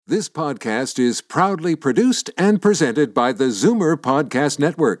This podcast is proudly produced and presented by the Zoomer Podcast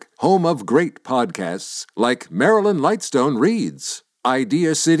Network, home of great podcasts like Marilyn Lightstone Reads,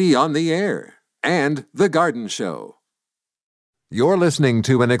 Idea City on the Air, and The Garden Show. You're listening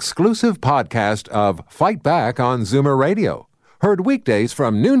to an exclusive podcast of Fight Back on Zoomer Radio, heard weekdays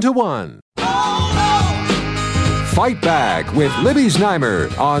from noon to 1. Oh, no! Fight Back with Libby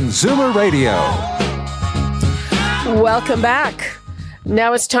Znaimer on Zoomer Radio. Welcome back.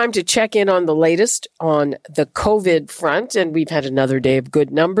 Now it's time to check in on the latest on the COVID front, and we've had another day of good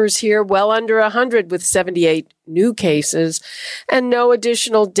numbers here, well under 100 with 78 new cases and no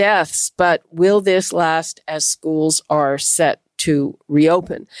additional deaths. But will this last as schools are set to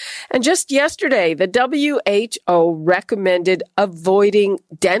reopen? And just yesterday, the WHO recommended avoiding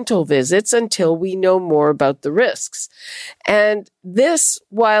dental visits until we know more about the risks. And this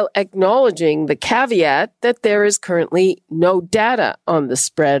while acknowledging the caveat that there is currently no data on the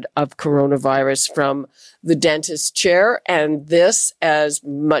spread of coronavirus from the dentist chair. And this, as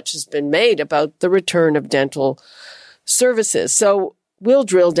much has been made about the return of dental services. So we'll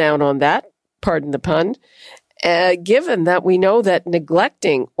drill down on that, pardon the pun. Given that we know that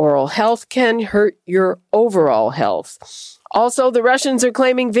neglecting oral health can hurt your overall health. Also, the Russians are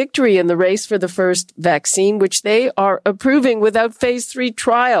claiming victory in the race for the first vaccine, which they are approving without phase 3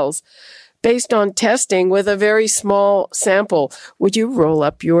 trials based on testing with a very small sample. Would you roll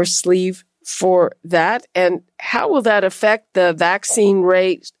up your sleeve for that? And how will that affect the vaccine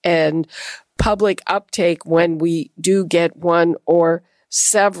rate and public uptake when we do get one or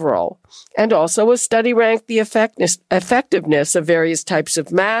several? And also a study ranked the effectiveness of various types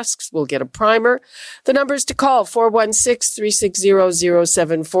of masks. We'll get a primer. The numbers to call,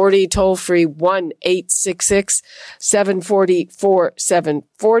 416-360-0740, toll free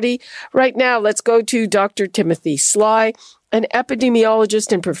 1-866-740-4740. Right now, let's go to Dr. Timothy Sly, an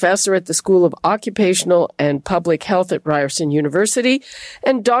epidemiologist and professor at the School of Occupational and Public Health at Ryerson University,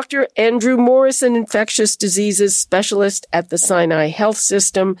 and Dr. Andrew Morris, an infectious diseases specialist at the Sinai Health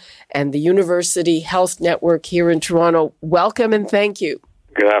System and the University Health Network here in Toronto. Welcome and thank you.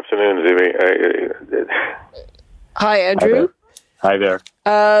 Good afternoon, Zibby. Hi, Andrew. Hi there.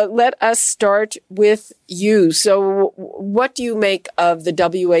 Let us start with you. So what do you make of the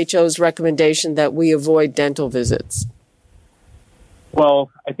WHO's recommendation that we avoid dental visits?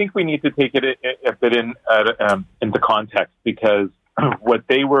 Well, I think we need to take it a bit into context, because what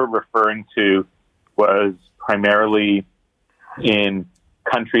they were referring to was primarily in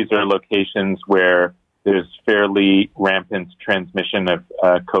countries or locations where there's fairly rampant transmission of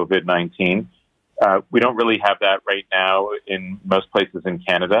COVID-19. We don't really have that right now in most places in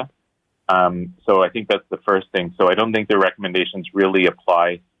Canada. So I think that's the first thing. So I don't think the recommendations really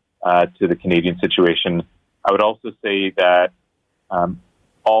apply to the Canadian situation. I would also say that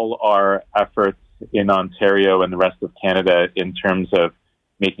all our efforts in Ontario and the rest of Canada in terms of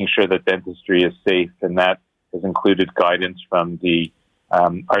making sure that dentistry is safe, and that has included guidance from the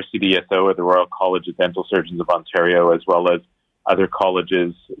RCDSO, or the Royal College of Dental Surgeons of Ontario, as well as other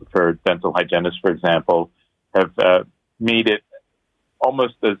colleges for dental hygienists, for example, have made it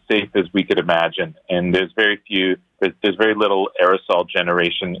almost as safe as we could imagine. And there's very little aerosol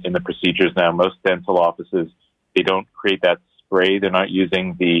generation in the procedures now. Most dental offices, they don't create that spray. They're not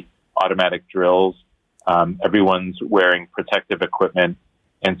using the automatic drills. Everyone's wearing protective equipment.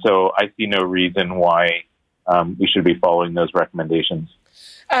 And so I see no reason why we should be following those recommendations.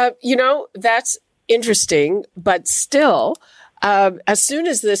 That's interesting, but still, as soon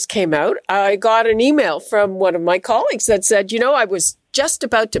as this came out, I got an email from one of my colleagues that said, I was just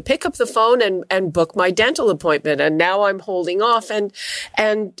about to pick up the phone and book my dental appointment, and now I'm holding off. And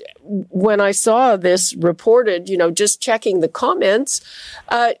when I saw this reported, just checking the comments,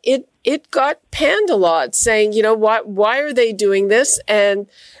 it got panned a lot, saying, why are they doing this? And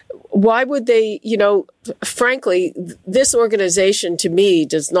why would they, frankly, this organization to me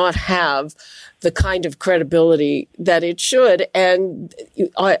does not have the kind of credibility that it should. And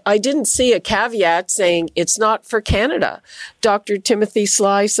I didn't see a caveat saying it's not for Canada. Dr. Timothy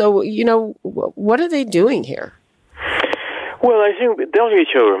Sly, so, what are they doing here? Well, I think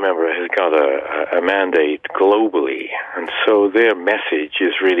WHO, remember, has got a mandate globally, and so their message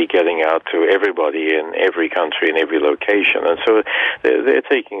is really getting out to everybody in every country, in every location, and so they're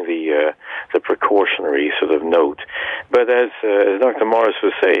taking the precautionary sort of note. But as Dr. Morris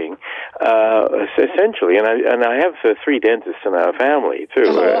was saying, essentially, and I have 3 dentists in our family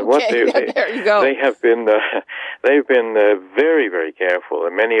too. There you go. They have been they've been very, very careful,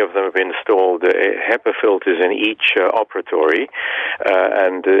 and many of them have installed HEPA filters in each operatory precautionary,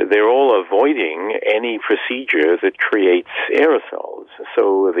 and they're all avoiding any procedure that creates aerosols.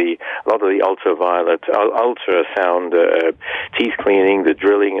 So a lot of the ultrasound, teeth cleaning, the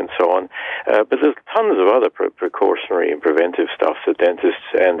drilling, and so on. But there's tons of other precautionary and preventive stuff that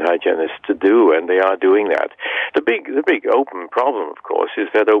dentists and hygienists to do, and they are doing that. The big open problem, of course, is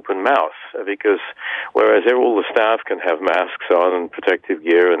that open mouth, because whereas all the staff can have masks on and protective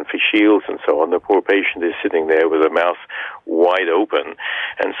gear and face shields and so on, the poor patient is sitting there with a mouth wide open,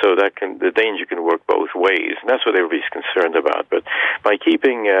 and so the danger can work both ways, and that's what everybody's concerned about. But by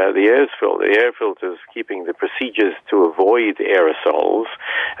keeping the air filters, keeping the procedures to avoid aerosols,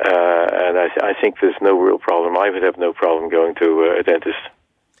 and I think there's no real problem. I would have no problem going to a dentist.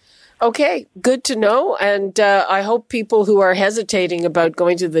 Okay, good to know. And I hope people who are hesitating about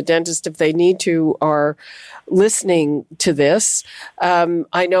going to the dentist, if they need to, are listening to this.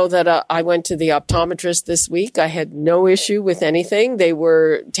 I know that I went to the optometrist this week. I had no issue with anything. They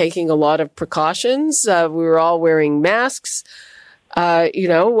were taking a lot of precautions. We were all wearing masks.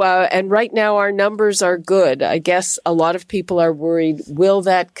 And right now our numbers are good. I guess a lot of people are worried, will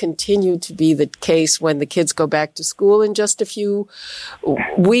that continue to be the case when the kids go back to school in just a few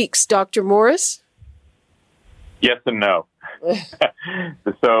weeks? Dr. Morris? Yes and no.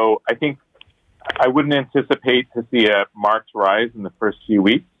 So I think I wouldn't anticipate to see a marked rise in the first few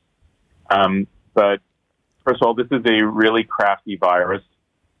weeks. But first of all, this is a really crafty virus,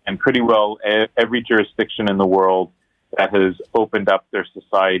 and pretty well every jurisdiction in the world that has opened up their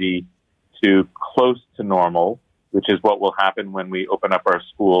society to close to normal, which is what will happen when we open up our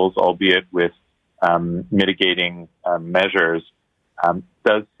schools, albeit with mitigating measures,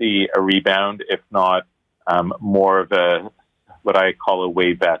 does see a rebound, if not more of what I call a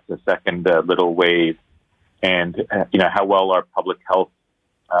wavette, a second little wave. And, how well our public health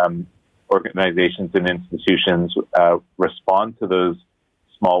organizations and institutions respond to those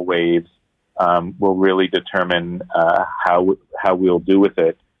small waves will really determine how we'll do with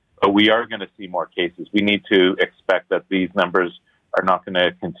it. But we are going to see more cases. We need to expect that these numbers are not going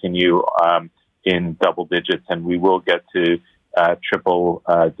to continue in double digits, and we will get to triple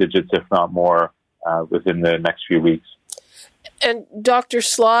digits, if not more, within the next few weeks. And Dr.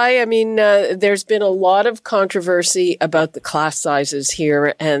 Sly, there's been a lot of controversy about the class sizes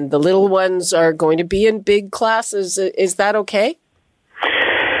here, and the little ones are going to be in big classes. Is that okay?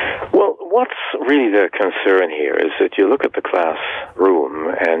 What's really the concern here is that you look at the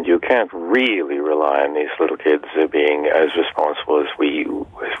classroom and you can't really rely on these little kids being as responsible as we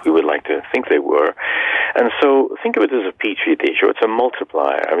would like to think they were. And so think of it as a petri dish, or it's a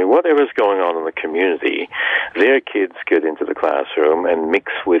multiplier. Whatever's going on in the community, their kids get into the classroom and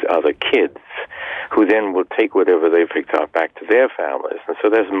mix with other kids who then will take whatever they picked up back to their families. And so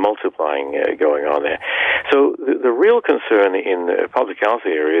there's multiplying going on there. So the real concern in public health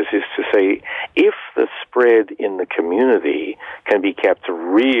areas is to say, if the spread in the community can be kept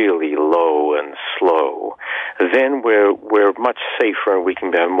really low and slow, then we're much safer and we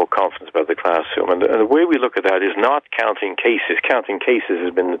can have more confidence about the classroom. And the way we look at that is not counting cases. Counting cases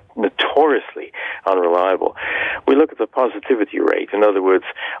has been notoriously unreliable. We look at the positivity rate. In other words,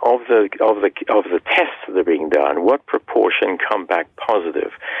 of the tests that are being done, what proportion come back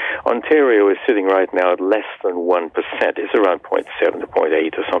positive? Ontario is sitting right now at less than 1%. It's around 0.7 to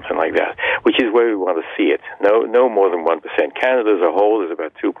 0.8 or something like that, which is where we want to see it. No more than 1%. Canada as a whole is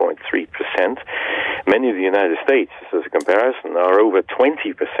about 2.3%. Many of the United States, as a comparison, are over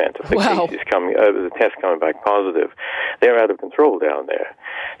 20% of the cases the tests coming back positive. They're out of control down there.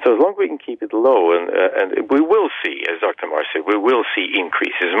 So as long as we can keep it low, and we will see, as Dr. Morris said, we will see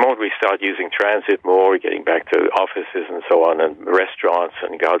increases. The moment we start using transit more, getting back to offices and so on, and restaurants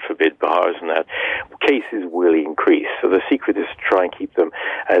and, God forbid, bars and that, cases will increase. So the secret is to try and keep them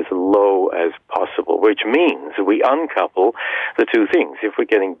as low as possible, which means we uncouple the two things. If we're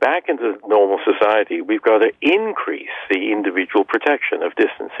getting back into normal society, we've got to increase the individual protection of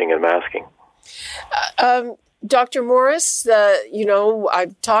distancing and masking. Dr. Morris,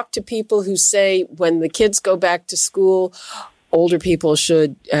 I've talked to people who say when the kids go back to school, older people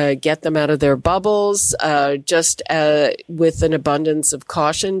should get them out of their bubbles, just with an abundance of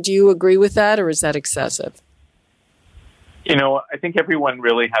caution. Do you agree with that, or is that excessive? I think everyone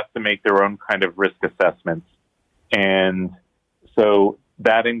really has to make their own kind of risk assessments. And so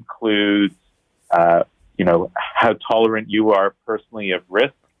that includes, how tolerant you are personally of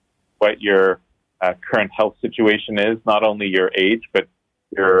risk, what your current health situation is, not only your age, but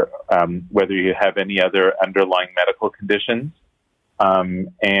your whether you have any other underlying medical conditions.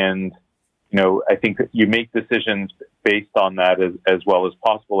 And, I think that you make decisions based on that as well as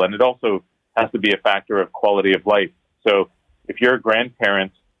possible. And it also has to be a factor of quality of life. So if you're a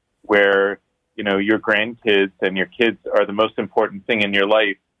grandparent where, your grandkids and your kids are the most important thing in your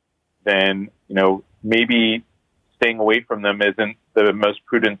life, then, maybe staying away from them isn't the most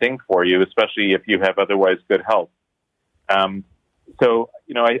prudent thing for you, especially if you have otherwise good health. I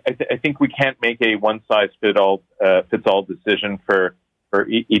think we can't make a one-size-fits-all decision for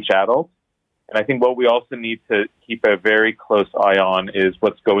each adult. And I think what we also need to keep a very close eye on is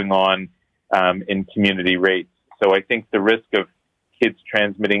what's going on in community rates. So I think the risk of kids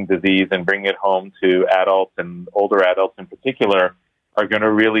transmitting disease and bringing it home to adults and older adults in particular are going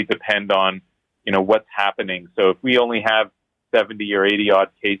to really depend on, what's happening. So if we only have 70 or 80 odd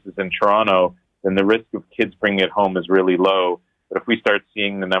cases in Toronto, then the risk of kids bringing it home is really low. But if we start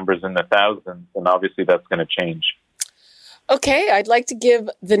seeing the numbers in the thousands, then obviously that's going to change. Okay, I'd like to give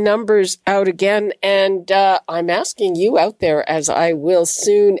the numbers out again, and I'm asking you out there, as I will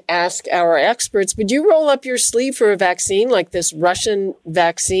soon ask our experts, would you roll up your sleeve for a vaccine like this Russian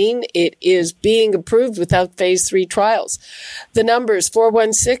vaccine? It is being approved without phase 3 trials. The numbers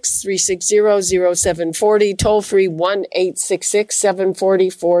 416-360-0740, toll free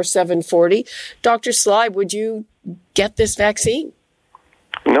 1-866-740-4740. Dr. Sly, would you get this vaccine?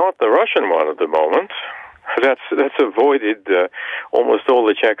 Not the Russian one at the moment. That's avoided almost all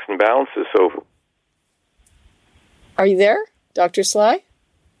the checks and balances. So, are you there, Dr. Sly?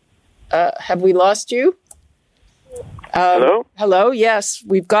 Have we lost you? Hello? Hello, yes,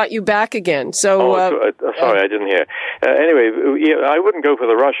 we've got you back again. So, sorry, I didn't hear. Anyway, I wouldn't go for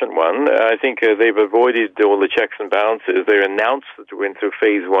the Russian one. I think they've avoided all the checks and balances. They announced that we went through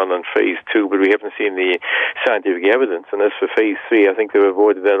phase 1 and phase 2, but we haven't seen the scientific evidence. And as for phase 3, I think they've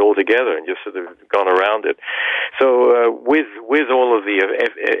avoided that altogether and just sort of gone around it. So with all of the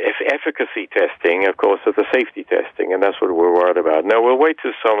efficacy testing, of course, there's the safety testing, and that's what we're worried about. Now, we'll wait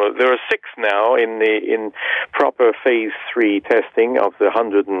till there are 6 now in proper phase 3 testing of the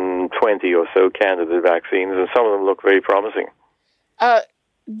 120 or so candidate vaccines, and some of them look very promising.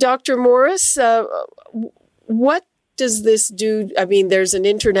 Dr. Morris, what does this do? I mean, there's an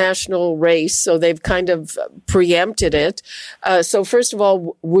international race, so they've kind of preempted it. So first of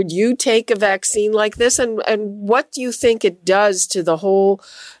all, would you take a vaccine like this? And what do you think it does to the whole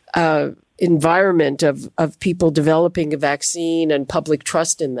environment of people developing a vaccine and public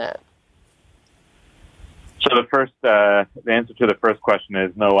trust in that? So the answer to the first question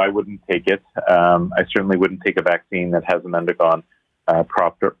is no, I wouldn't take it. I certainly wouldn't take a vaccine that hasn't undergone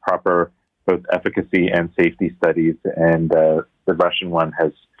proper both efficacy and safety studies, and the Russian one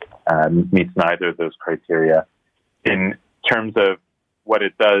meets neither of those criteria. In terms of what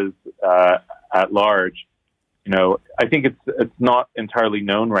it does at large, I think it's not entirely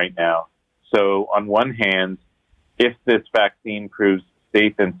known right now. So on one hand, if this vaccine proves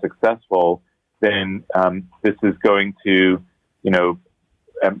safe and successful, then this is going to,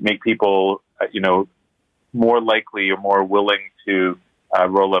 make people, more likely or more willing to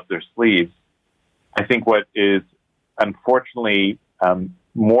roll up their sleeves. I think what is unfortunately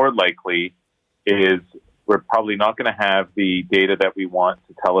more likely is we're probably not going to have the data that we want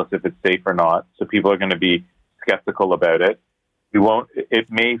to tell us if it's safe or not. So people are going to be skeptical about it.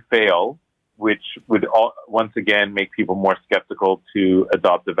 It may fail, which would once again make people more skeptical to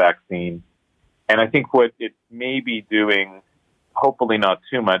adopt the vaccine. And I think what it may be doing, hopefully not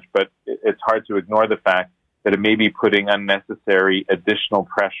too much, but it's hard to ignore the fact that it may be putting unnecessary additional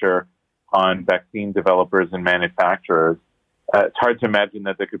pressure on vaccine developers and manufacturers. It's hard to imagine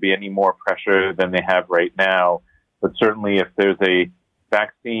that there could be any more pressure than they have right now. But certainly if there's a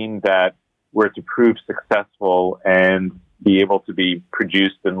vaccine that were to prove successful and be able to be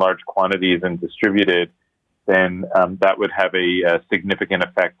produced in large quantities and distributed, then that would have a significant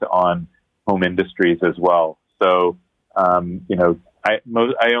effect on home industries as well. So, I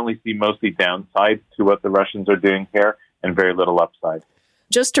only see mostly downsides to what the Russians are doing here and very little upside.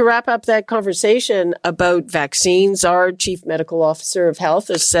 Just to wrap up that conversation about vaccines, our Chief Medical Officer of Health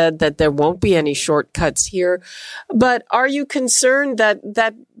has said that there won't be any shortcuts here. But are you concerned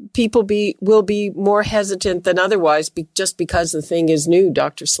that people will be more hesitant than otherwise just because the thing is new,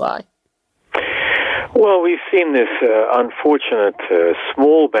 Dr. Sly? Well, we've seen this unfortunate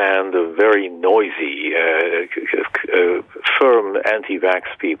small band of very noisy, firm anti-vax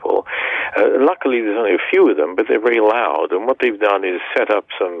people. Luckily, there's only a few of them, but they're very loud. And what they've done is set up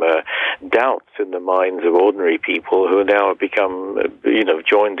some doubts in the minds of ordinary people who now have become,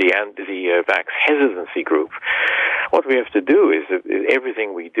 joined the anti-vax hesitancy group. what we have to do is that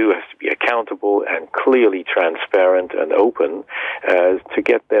everything we do has to be accountable and clearly transparent and open to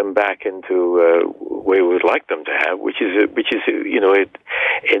get them back into where we would like them to have, which is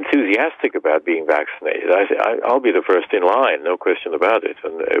enthusiastic about being vaccinated. I'll be the first in line, no question about it,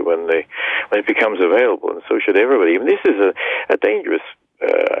 and when it becomes available, and so should everybody. I mean, this is a dangerous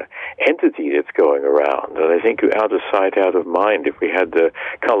entity that's going around, and I think out of sight, out of mind. If we had the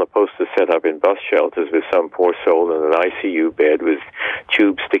color posters set up in bus shelters with some poor soul in an ICU bed with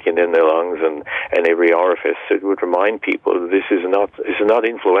tubes sticking in their lungs and every orifice, it would remind people that this is not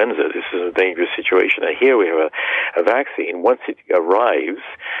influenza. This is a dangerous situation. And here we have a vaccine. Once it arrives,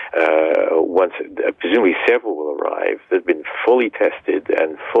 presumably several will arrive, that have been fully tested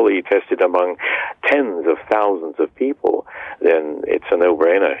among tens of thousands of people, then it's a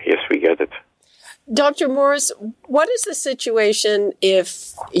no-brainer. Yes, we get it. Dr. Morris, what is the situation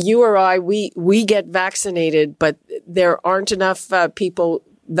if you or I, we get vaccinated, but there aren't enough people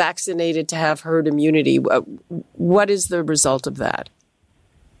vaccinated to have herd immunity? What is the result of that?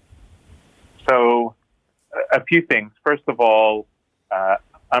 So, a few things. First of all,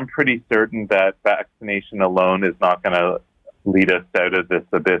 I'm pretty certain that vaccination alone is not going to lead us out of this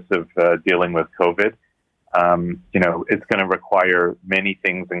abyss of dealing with COVID. It's going to require many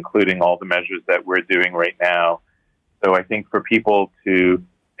things, including all the measures that we're doing right now. So I think for people to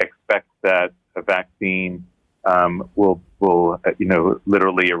expect that a vaccine will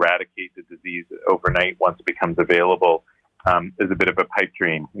literally eradicate the disease overnight once it becomes available is a bit of a pipe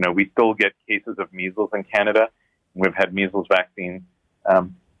dream. We still get cases of measles in Canada. We've had measles vaccine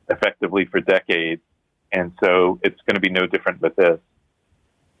effectively for decades, and so it's going to be no different with this.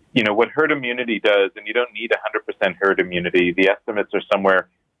 What herd immunity does, and you don't need 100% herd immunity. The estimates are somewhere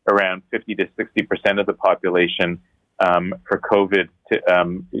around 50 to 60% of the population for COVID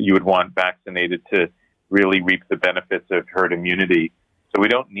you would want vaccinated to really reap the benefits of herd immunity. So we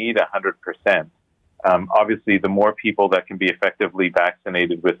don't need 100%. Obviously, the more people that can be effectively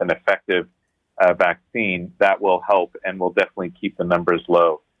vaccinated with an effective vaccine, that will help and will definitely keep the numbers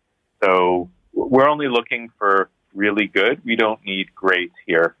low. So we're only looking for really good. We don't need great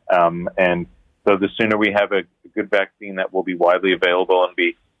here. And so the sooner we have a good vaccine that will be widely available and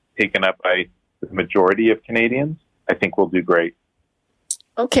be taken up by the majority of Canadians, I think we'll do great.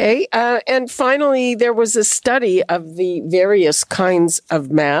 Okay. And finally, there was a study of the various kinds of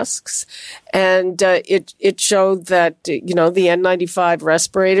masks, and it showed that, the N95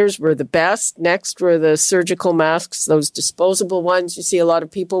 respirators were the best. Next were the surgical masks, those disposable ones you see a lot of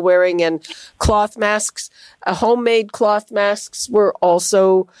people wearing, and cloth masks. Homemade cloth masks were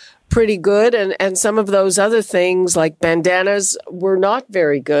also pretty good, and some of those other things like bandanas were not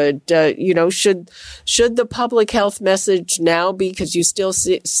very good. Should the public health message now be, because you still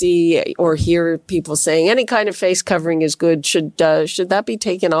see or hear people saying any kind of face covering is good, should that be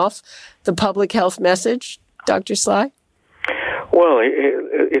taken off the public health message, Dr. Sly? Well,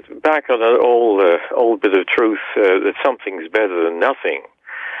 it's back on an old bit of truth that something's better than nothing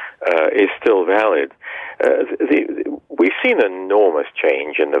is still valid. We've seen an enormous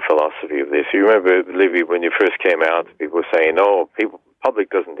change in the philosophy of this. You remember, Libby, when you first came out, people were saying, public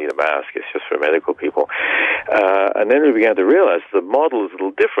doesn't need a mask, it's just for medical people. And then we began to realize the model is a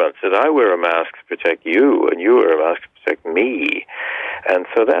little different, that I wear a mask to protect you, and you wear a mask to protect me. And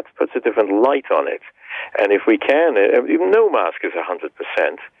so that puts a different light on it. And if we can, no mask is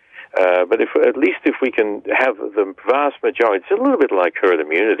 100%. But at least if we can have the vast majority, it's a little bit like herd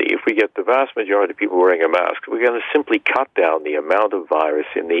immunity. If we get the vast majority of people wearing a mask, we're going to simply cut down the amount of virus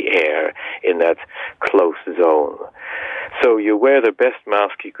in the air in that close zone. So you wear the best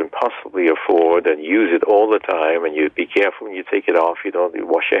mask you can possibly afford and use it all the time, and you be careful when you take it off. You don't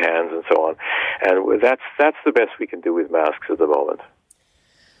wash your hands and so on. And that's the best we can do with masks at the moment.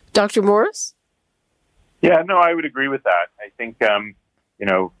 Dr. Morris? Yeah, no, I would agree with that. I think,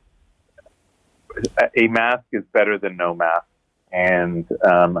 a mask is better than no mask, and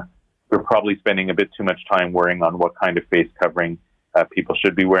we're probably spending a bit too much time worrying on what kind of face covering people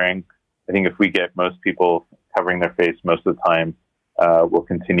should be wearing. I think if we get most people covering their face most of the time, we'll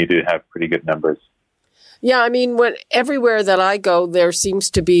continue to have pretty good numbers. Yeah, I mean, everywhere that I go, there seems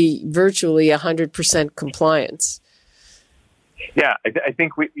to be virtually 100% compliance. Yeah, I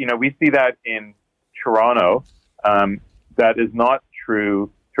think we see that in Toronto. That is not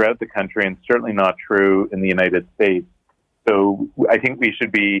true throughout the country, and certainly not true in the United States. So I think we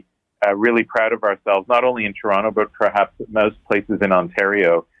should be really proud of ourselves, not only in Toronto, but perhaps most places in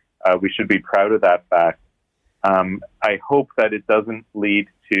Ontario. We should be proud of that fact. I hope that it doesn't lead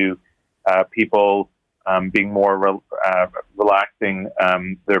to people being more relaxing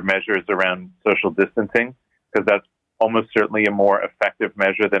their measures around social distancing, because that's almost certainly a more effective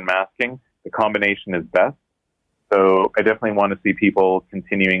measure than masking. The combination is best. So I definitely want to see people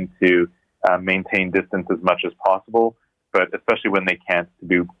continuing to maintain distance as much as possible, but especially when they can't, to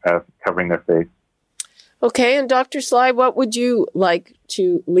do covering their face. Okay, and Dr. Sly, what would you like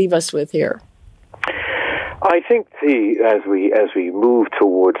to leave us with here? I think as we move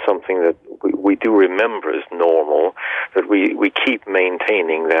towards something that we do remember as normal, that we keep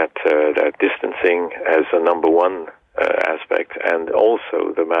maintaining that distancing as a number one aspect, and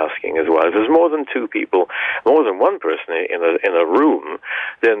also the masking as well. If there's more than two people, more than one person in a room,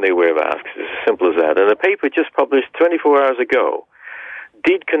 then they wear masks. It's as simple as that. And a paper just published 24 hours ago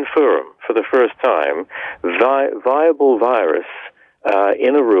did confirm for the first time viable virus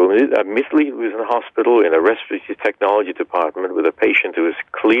in a room. Admittedly, he was in a hospital in a respiratory technology department with a patient who was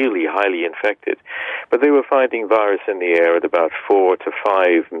clearly highly infected, but they were finding virus in the air at about 4 to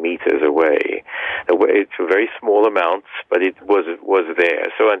 5 meters away. It's very small amounts, but it was there.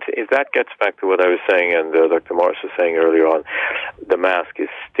 So if that gets back to what I was saying, and Dr. Morris was saying earlier on, the mask is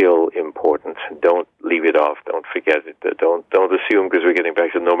still important. Don't leave it off. Don't forget it. Don't assume because we're getting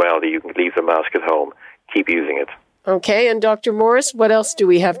back to normality you can leave the mask at home. Keep using it. Okay, and Dr. Morris, what else do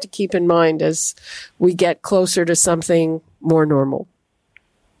we have to keep in mind as we get closer to something more normal?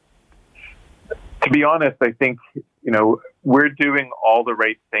 To be honest, I think, we're doing all the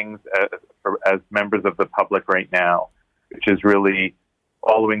right things as members of the public right now, which is really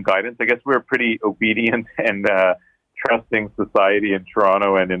following guidance. I guess we're a pretty obedient and trusting society in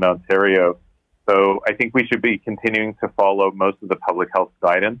Toronto and in Ontario. So I think we should be continuing to follow most of the public health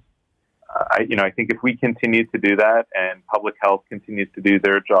guidance. I think if we continue to do that and public health continues to do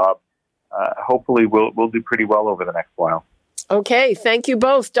their job, hopefully we'll do pretty well over the next while. Okay, thank you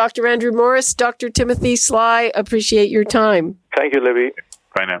both, Dr. Andrew Morris, Dr. Timothy Sly. Appreciate your time. Thank you, Libby.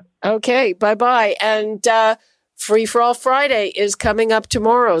 Bye now. Okay, bye-bye. And Free for All Friday is coming up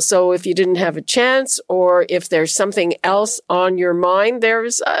tomorrow. So if you didn't have a chance, or if there's something else on your mind,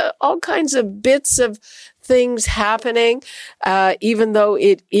 there's all kinds of bits of things happening, even though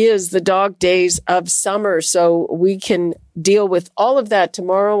it is the dog days of summer. So we can deal with all of that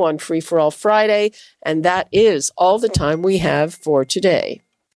tomorrow on Free for All Friday. And that is all the time we have for today.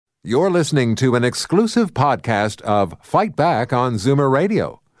 You're listening to an exclusive podcast of Fight Back on Zoomer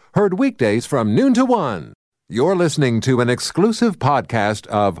Radio. Heard weekdays from noon to 1. You're listening to an exclusive podcast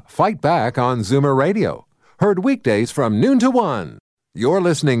of Fight Back on Zoomer Radio. Heard weekdays from noon to 1. You're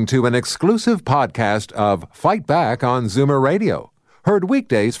listening to an exclusive podcast of Fight Back on Zoomer Radio. Heard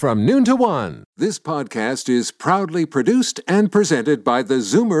weekdays from noon to 1. This podcast is proudly produced and presented by the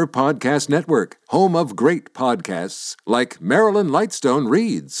Zoomer Podcast Network, home of great podcasts like Marilyn Lightstone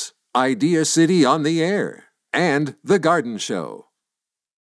Reads, Idea City on the Air, and The Garden Show.